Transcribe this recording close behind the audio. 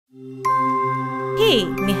Hii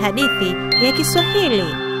ni hadithi ya Kiswahili.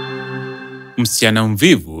 Msichana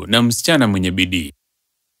mvivu na msichana mwenye bidii.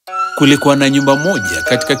 Kulikuwa na nyumba moja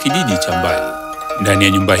katika kijiji cha mbali. Ndani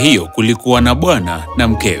ya nyumba hiyo kulikuwa na bwana na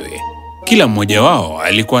mkewe. Kila mmoja wao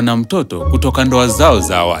alikuwa na mtoto kutoka ndoa zao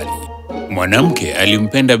za awali. Mwanamke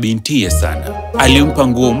alimpenda bintiye sana. Alimpa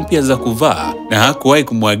nguo mpya za kuvaa na hakuwahi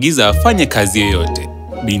kumwagiza afanye kazi yoyote.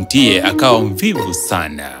 Bintiye akawa mvivu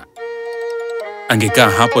sana. Angekaa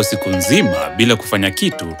hapo siku nzima bila kufanya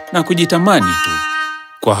kitu na kujitamani tu.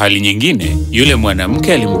 Kwa hali nyingine, yule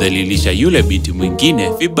mwanamke alimdhalilisha yule binti mwingine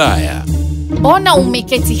vibaya. Mbona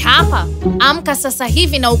umeketi hapa? Amka sasa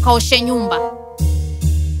hivi na ukaoshe nyumba.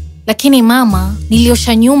 Lakini mama,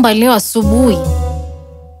 niliosha nyumba leo asubuhi.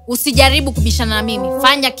 Usijaribu kubishana na mimi.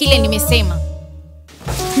 Fanya kile nimesema.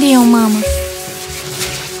 Ndiyo mama.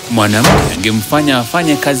 Mwanamke angemfanya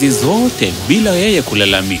afanye kazi zote bila yeye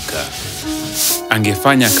kulalamika.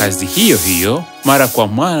 Angefanya kazi hiyo hiyo mara kwa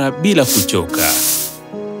mara bila kuchoka.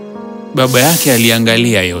 Baba yake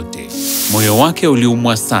aliangalia yote. Moyo wake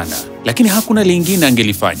uliumwa sana, lakini hakuna lingine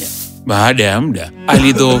angelifanya. Baada ya muda,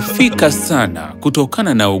 alidhoofika sana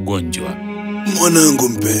kutokana na ugonjwa. Mwanangu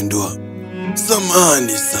mpendwa,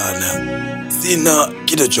 samahani sana. Sina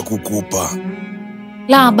kitu cha kukupa.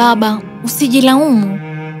 La baba, usijilaumu.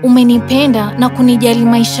 Umenipenda na kunijali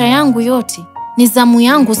maisha yangu yote. Ni zamu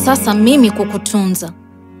yangu sasa mimi kukutunza.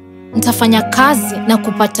 Nitafanya kazi na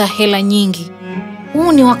kupata hela nyingi.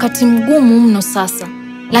 Huu ni wakati mgumu mno sasa,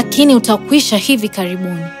 lakini utakwisha hivi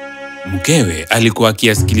karibuni. Mkewe alikuwa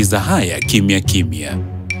akiyasikiliza haya kimya kimya.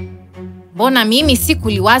 Mbona mimi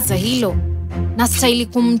sikuliwaza hilo? Nastahili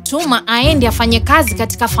kumtuma aende afanye kazi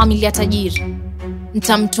katika familia tajiri.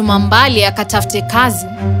 Nitamtuma mbali akatafute kazi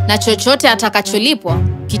na chochote atakacholipwa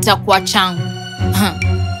kitakuwa changu.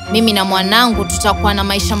 Mimi na mwanangu tutakuwa na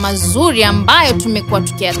maisha mazuri ambayo tumekuwa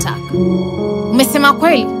tukiyataka. Umesema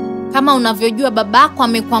kweli. Kama unavyojua babako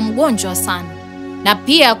amekuwa mgonjwa sana. Na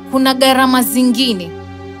pia kuna gharama zingine.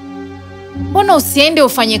 Mbona usiende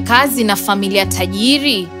ufanye kazi na familia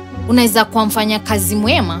tajiri? Unaweza kuwa mfanya kazi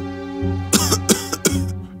mwema.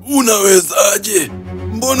 Unawezaje?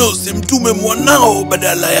 Mbona usimtume mwanao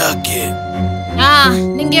badala yake?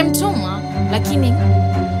 Ningemtuma, lakini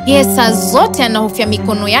yeye saa zote anahofia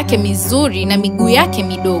mikono yake mizuri na miguu yake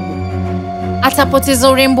midogo. Atapoteza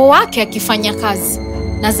urembo wake akifanya kazi.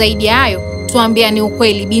 Na zaidi ya hayo, tuambiane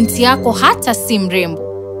ukweli, binti yako hata si mrembo.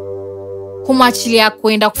 Kumwachilia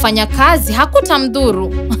kuenda kufanya kazi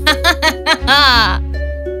hakutamdhuru.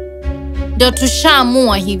 Ndio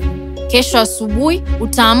tushaamua hivi. Kesho asubuhi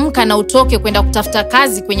utaamka na utoke kwenda kutafuta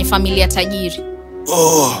kazi kwenye familia tajiri.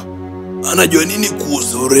 Anajua nini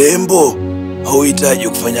kuhusu urembo? Hauhitaji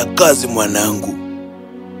kufanya kazi mwanangu.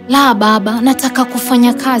 La baba, nataka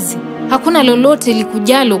kufanya kazi. Hakuna lolote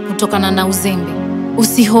likujalo kutokana na uzembe.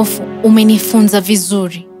 Usihofu, umenifunza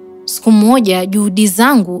vizuri. Siku moja juhudi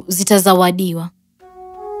zangu zitazawadiwa.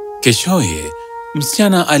 Keshoye,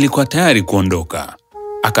 msichana alikuwa tayari kuondoka.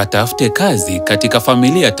 Akatafute kazi katika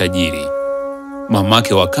familia tajiri.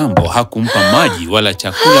 Mamake wa kambo hakumpa maji wala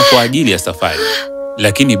chakula kwa ajili ya safari.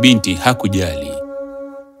 Lakini binti hakujali.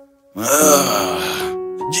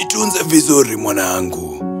 Jitunze vizuri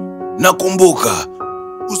mwanangu. Nakumbuka,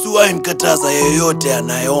 usiwahi mkataza yeyote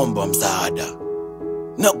anayeomba msaada.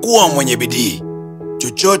 Na kuwa mwenye bidii.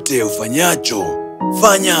 Chochote ufanyacho,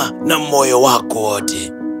 fanya na moyo wako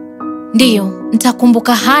wote. Ndiyo,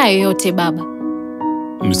 nitakumbuka hayo yote baba.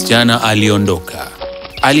 Msichana aliondoka.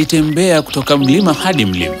 Alitembea kutoka mlima hadi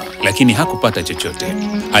mlima, lakini hakupata chochote.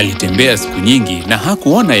 Alitembea siku nyingi na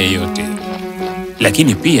hakuona yeyote.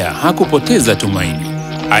 Lakini pia hakupoteza tumaini.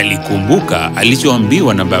 Alikumbuka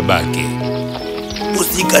alichoambiwa na babake.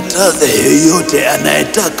 Usikataze yeyote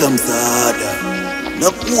anayetaka msaada. Na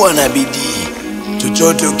kuwa na bidii.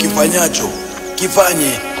 Chochote ukifanyacho,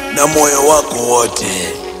 kifanye na moyo wako wote.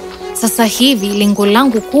 Sasa hivi lengo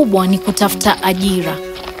langu kubwa ni kutafuta ajira.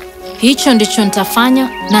 Hicho ndicho nitafanya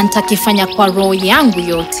na nitakifanya kwa roho yangu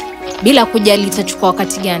yote. Bila kujali itachukua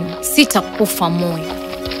wakati gani, sitakufa moyo.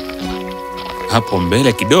 Hapo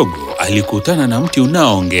mbele kidogo alikutana na mti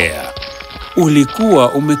unaoongea.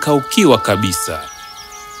 Ulikuwa umekaukiwa kabisa.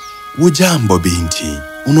 Ujambo binti,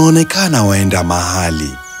 unaonekana waenda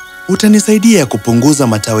mahali. Utanisaidia kupunguza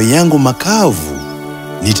matawi yangu makavu.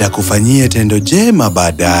 Nitakufanyia tendo jema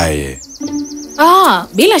baadaye.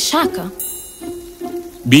 Bila shaka.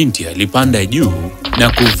 Binti alipanda juu na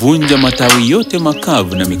kuvunja matawi yote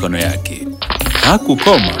makavu na mikono yake.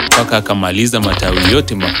 Hakukoma mpaka akamaliza matawi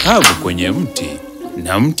yote makavu kwenye mti,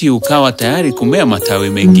 na mti ukawa tayari kumea matawi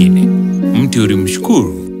mengine. Mti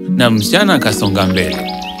ulimshukuru na msichana akasonga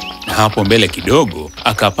mbele. Na hapo mbele kidogo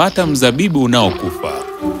akapata mzabibu unaokufa.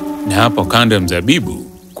 Na hapo kando ya mzabibu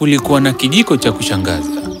kulikuwa na kijiko cha kushangaza.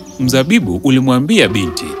 Mzabibu ulimwambia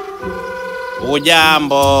binti,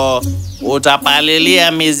 "Ujambo,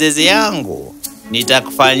 utapalilia mizizi yangu.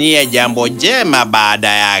 Nitakufanyia jambo jema baada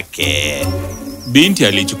yake." Binti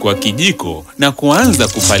alichukua kijiko na kuanza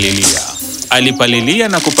kupalilia. Alipalilia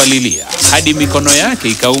na kupalilia hadi mikono yake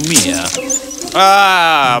ikaumia.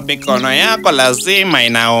 Mikono yako lazima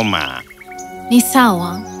inauma. Ni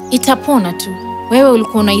sawa, itapona tu. Wewe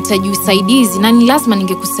ulikuwa unahitaji usaidizi na ni lazima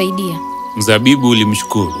ningekusaidia. Mzabibu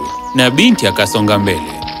ulimshukuru na binti akasonga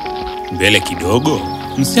mbele. Mbele kidogo,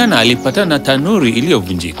 msichana alipatana na tanuri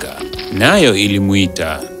iliyovunjika. Nayo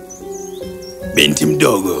ilimuita, Binti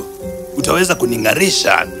mdogo, utaweza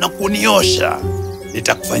kuning'arisha na kuniosha.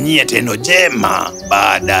 Nitakufanyia tendo jema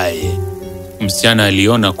baadaye. Msichana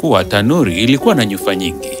aliona kuwa tanuri ilikuwa na nyufa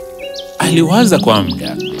nyingi. Aliwaza kwa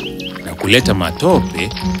muda na kuleta matope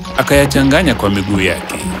akayachanganya kwa miguu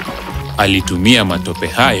yake. Alitumia matope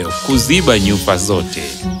hayo kuziba nyufa zote.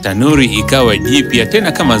 Tanuri ikawa jipya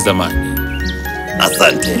tena kama zamani.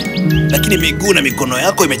 Asante, lakini miguu na mikono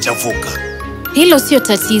yako imechafuka. Hilo sio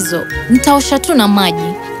tatizo, nitaosha tu na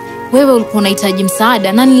maji. Wewe ulikuwa unahitaji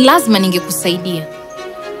msaada na ni lazima ningekusaidia.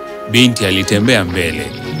 Binti alitembea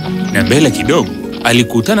mbele na mbele kidogo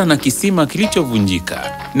alikutana na kisima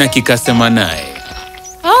kilichovunjika na kikasema naye,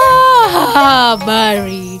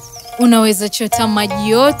 Habari. Unaweza chota maji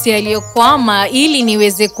yote yaliyokwama ili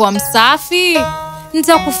niweze kuwa msafi?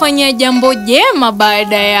 Nitakufanyia jambo jema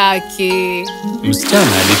baada yake.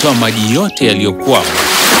 Msichana alitoa maji yote yaliyokwama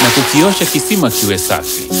na kukiosha kisima kiwe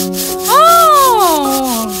safi.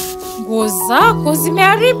 Nguo zako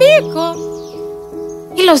zimeharibika.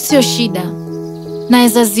 Hilo sio shida,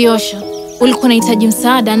 naweza ziosha. Ulikuwa unahitaji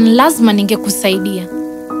msaada na lazima ningekusaidia.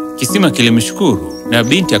 Kisima kilimshukuru na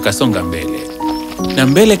binti akasonga mbele. Na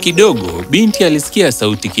mbele kidogo binti alisikia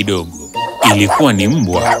sauti kidogo. Ilikuwa ni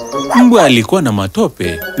mbwa. Mbwa alikuwa na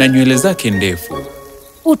matope na nywele zake ndefu.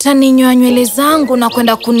 Utaninyoa nywele zangu na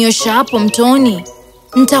kwenda kuniosha hapo mtoni?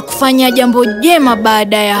 Nitakufanyia jambo jema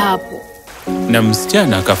baada ya hapo. Na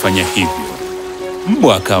msichana akafanya hivyo.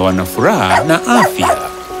 Mbwa akawa na furaha na afya.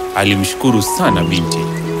 Alimshukuru sana binti.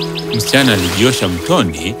 Msichana alijiosha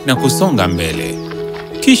mtoni na kusonga mbele.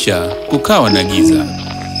 Kisha kukawa na giza.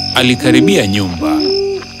 Alikaribia nyumba.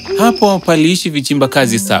 Hapo paliishi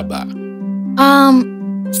vichimbakazi 7.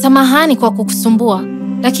 Samahani kwa kukusumbua,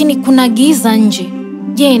 lakini kuna giza nje.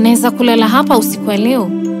 Je, naweza kulala hapa usiku wa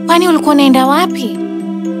leo? Kwani ulikuwa unaenda wapi?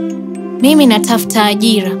 Mimi natafuta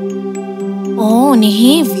ajira. Oh, ni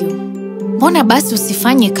hivyo. Mbona basi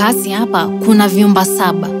usifanye kazi hapa? Kuna vyumba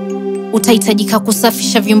 7. Utahitajika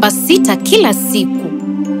kusafisha vyumba 6 kila siku.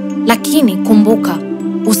 Lakini kumbuka,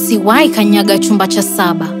 usiwahi kanyaga chumba cha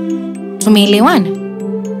 7. Tumeelewana?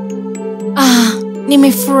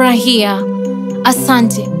 Nimefurahia.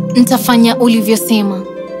 Asante, nitafanya ulivyosema.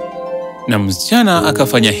 Na msichana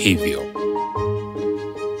akafanya hivyo.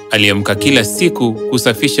 Aliamka kila siku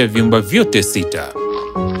kusafisha vyumba vyote 6.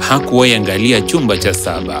 Hakuwahi angalia chumba cha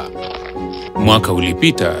 7. Mwaka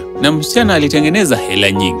ulipita na msichana alitengeneza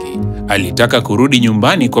hela nyingi. Alitaka kurudi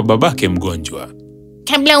nyumbani kwa babake mgonjwa.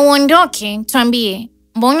 Kabla uondoke, tuambie,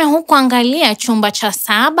 mbona hukuangalia chumba cha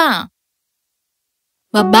 7?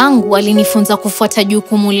 Babangu alinifunza kufuata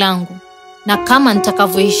jukumu langu. Na kama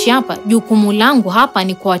nitakavyoishi hapa, jukumu langu hapa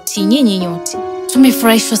ni kuwatii nyinyi nyote.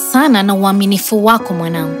 Tumefurahishwa sana na uaminifu wako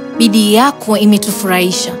mwanangu. Bidii yako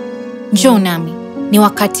imetufurahisha. Njoo nami, ni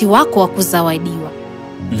wakati wako wa kuzawadiwa.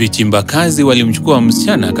 Vichimbakazi walimchukua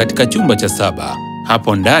msichana katika chumba cha 7.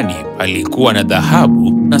 Hapo ndani palikuwa na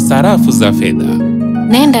dhahabu na sarafu za fedha.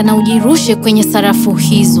 Nenda na ujirushe kwenye sarafu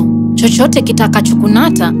hizo. Chochote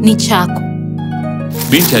kitakachokunata ni chako.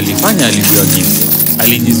 Binti alifanya alivyoagizwa.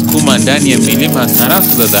 Alijisukuma ndani ya milima ya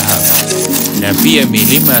sarafu za dhahabu na pia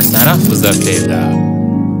milima ya sarafu za fedha.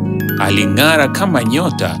 Aling'ara kama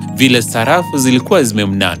nyota vile sarafu zilikuwa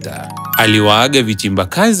zimemnata. Aliwaaga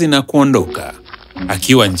vichimbakazi na kuondoka.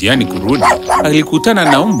 Akiwa njiani kurudi, alikutana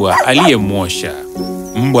na mbwa aliyemwosha.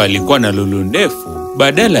 Mbwa alikuwa na lulu ndefu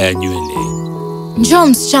badala ya nywele. Njoo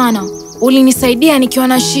msichana, ulinisaidia nikiwa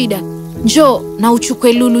na shida. Njoo na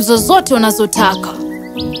uchukue lulu zozote unazotaka.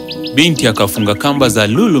 Binti akafunga kamba za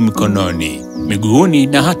lulu mikononi, miguuni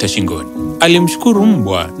na hata shingoni. Alimshukuru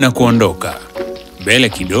mbwa na kuondoka. Mbele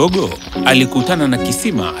kidogo, alikutana na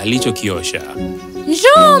kisima alichokiosha.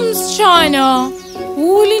 Njoo msichana,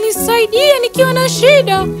 ulinisaidia nikiwa na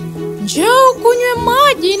shida. Njoo kunywe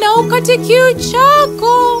maji na ukate kiu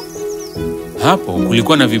chako. Hapo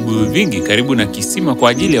kulikuwa na vibuyu vingi karibu na kisima kwa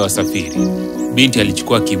ajili ya wasafiri. Binti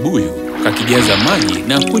alichukua kibuyu kakijaza maji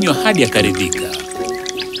na kunywa hadi akaridhika.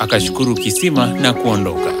 Akashukuru kisima na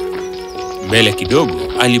kuondoka. Mbele kidogo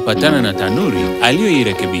alipatana na tanuri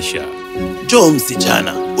aliyoirekebisha. Njoo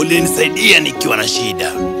msichana, ulinisaidia nikiwa na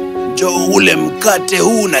shida. Njoo ule mkate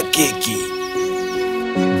huu na keki.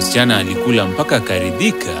 Msichana alikula mpaka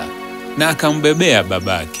akaridhika na akambebea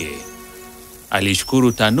babake.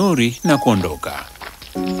 Alishukuru tanuri na kuondoka.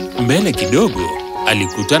 Mbele kidogo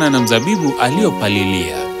alikutana na mzabibu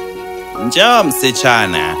aliopalilia. Njoo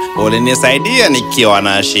msichana, ulinisaidia nikiwa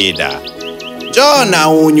na shida. Njoo na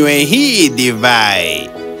unywe hii divai.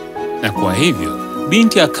 Na kwa hivyo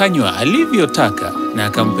binti akanywa alivyotaka na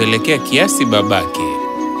akampelekea kiasi babake.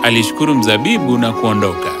 Alishukuru mzabibu na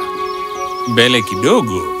kuondoka. Mbele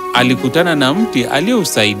kidogo alikutana na mti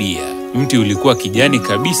aliousaidia. Mti ulikuwa kijani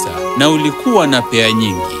kabisa na ulikuwa na pea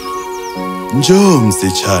nyingi. Njoo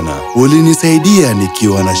msichana, ulinisaidia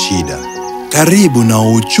nikiwa na shida. Karibu na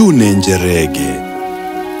uchune njerege.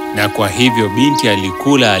 Na kwa hivyo binti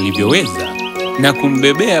alikula alivyoweza na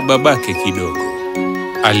kumbebea babake kidogo.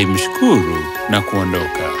 Alimshukuru na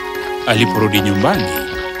kuondoka. Aliporudi nyumbani,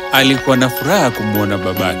 alikuwa na furaha kumwona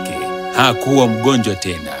babake. Hakuwa mgonjwa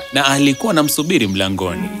tena na alikuwa anamsubiri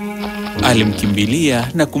mlangoni. Alimkimbilia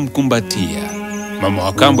na kumkumbatia. Mama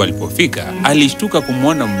wa kambo alipofika, alishtuka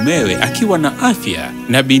kumwona mumewe akiwa na afya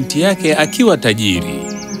na binti yake akiwa tajiri.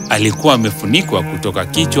 Alikuwa amefunikwa kutoka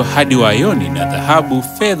kichwa hadi wayoni na dhahabu,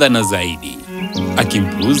 fedha na zaidi.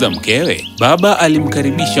 Akimpuuza mkewe, baba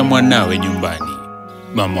alimkaribisha mwanawe nyumbani.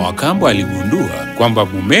 Mama wa kambo aligundua kwamba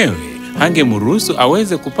mumewe hangemruhusu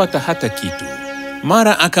aweze kupata hata kitu.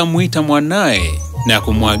 Mara akamuita mwanae na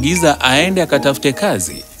kumwagiza aende akatafute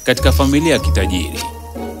kazi katika familia ya kitajiri.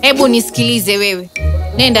 Hebu nisikilize wewe.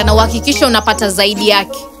 Nenda na uhakikishe unapata zaidi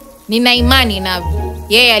yake. Nina imani navyo.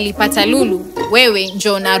 Yeye alipata lulu, wewe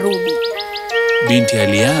njoo na rubi. Binti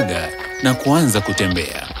aliaga na kuanza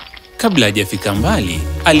kutembea. Kabla hajafika mbali,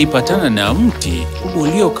 alipatana na mti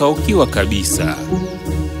uliokaukiwa kabisa.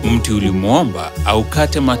 Mti ulimwomba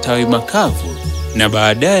aukate matawi makavu na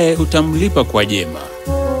baadaye utamlipa kwa jema.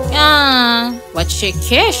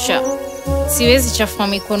 Wachekesha. Siwezi chafua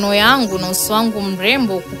mikono yangu na uso wangu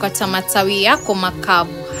mrembo kukata matawi yako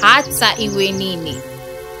makavu, hata iwe nini.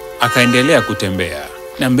 Akaendelea kutembea,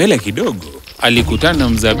 na mbele kidogo alikutana na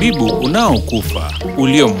mzabibu unaokufa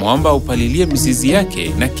uliomwomba upalilie mizizi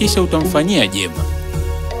yake na kisha utamfanyia jema.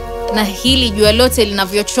 Na hili jua lote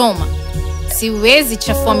linavyochoma, siwezi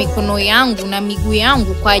chafua mikono yangu na miguu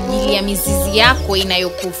yangu kwa ajili ya mizizi yako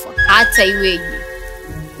inayokufa, hata iweje.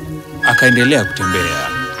 Akaendelea kutembea.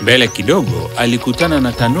 Mbele kidogo alikutana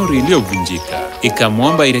na tanuri iliyovunjika.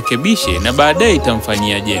 Ikamwomba irekebishe na baadaye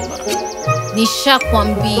itamfanyia jema.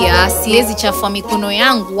 Nishakwambia siwezi chafua mikono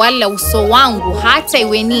yangu wala uso wangu, hata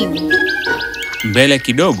iwe nini. Mbele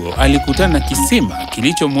kidogo alikutana na kisima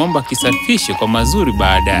kilichomwomba kisafishe kwa mazuri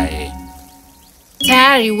baadaye.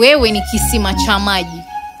 Tayari wewe ni kisima cha maji.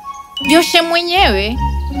 Jioshe mwenyewe.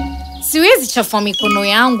 Siwezi chafua mikono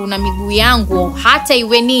yangu na miguu yangu, hata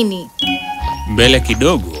iwe nini. Mbele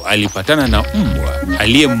kidogo alipatana na mbwa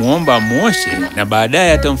aliyemwomba amuoshe na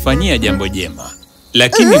baadaye atamfanyia jambo jema.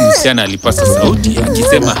 Lakini msichana alipasa sauti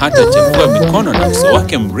akisema hatachafua mikono na uso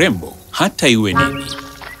wake mrembo, hata iwe nini.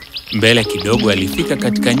 Mbele kidogo alifika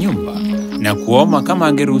katika nyumba na kuomba kama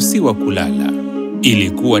angeruhusiwa kulala.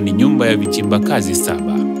 Ilikuwa ni nyumba ya vichimba kazi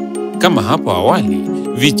 7. Kama hapo awali,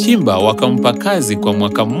 vichimba wakampa kazi kwa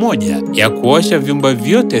mwaka mmoja ya kuosha vyumba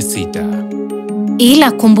vyote 6.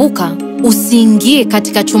 Ila kumbuka, usiingie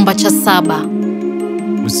katika chumba cha 7.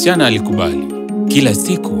 Msichana alikubali. Kila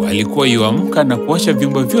siku alikuwa yuamka na kuosha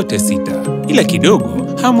vyumba vyote 6. Ila kidogo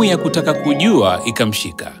hamu ya kutaka kujua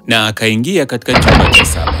ikamshika na akaingia katika chumba cha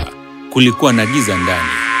 7. Kulikuwa na giza ndani.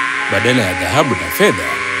 Badala ya dhahabu na fedha,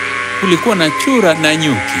 kulikuwa na chura na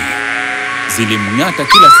nyuki. Zilimng'ata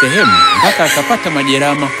kila sehemu mpaka akapata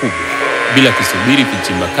majeraha makubwa. Bila kusubiri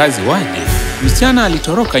vichimba kazi waje, msichana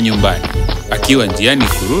alitoroka nyumbani. Akiwa njiani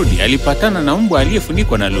kurudi, alipatana na mbwa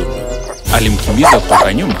aliyefunikwa na lulu. Alimkimbiza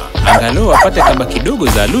kutoka nyuma, angalau apate kamba kidogo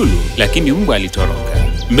za lulu, lakini mbwa alitoroka.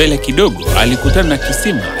 Mbele kidogo alikutana na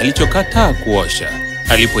kisima alichokataa kuosha.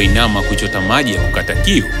 Alipoinama kuchota maji ya kukata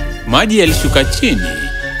kiu, maji yalishuka chini,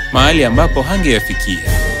 mahali ambapo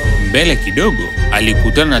hangeyafikia. Mbele kidogo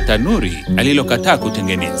alikutana na tanuri alilokataa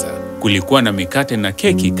kutengeneza. Kulikuwa na mikate na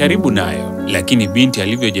keki karibu nayo, lakini binti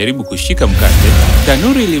alivyojaribu kushika mkate,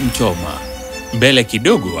 tanuri ilimchoma. Mbele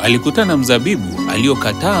kidogo alikutana na mzabibu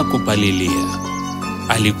aliokataa kupalilia.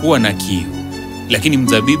 Alikuwa na kiu, lakini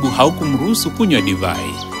mzabibu haukumruhusu kunywa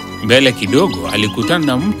divai. Mbele kidogo alikutana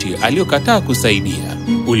na mti aliokataa kusaidia.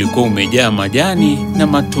 Ulikuwa umejaa majani na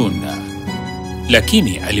matunda,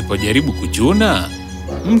 Lakini alipojaribu kuchuna,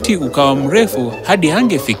 mti ukawa mrefu hadi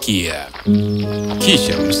hangefikia.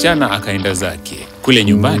 Kisha msichana akaenda zake. Kule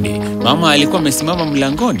nyumbani, mama alikuwa amesimama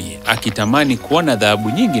mlangoni akitamani kuona dhahabu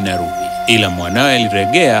nyingi na rubi, ila mwanawe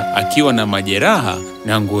alirejea akiwa na majeraha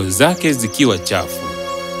na nguo zake zikiwa chafu.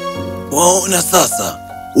 Waona sasa,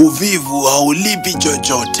 uvivu haulipi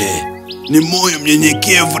chochote. Ni moyo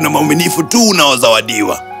mnyenyekevu na mwaminifu tu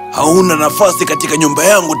unaozawadiwa. Hauna nafasi katika nyumba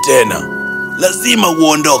yangu tena. Lazima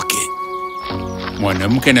uondoke.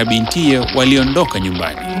 Mwanamke na bintiye waliondoka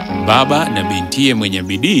nyumbani. Baba na bintiye mwenye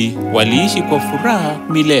bidii waliishi kwa furaha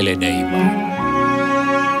milele daima.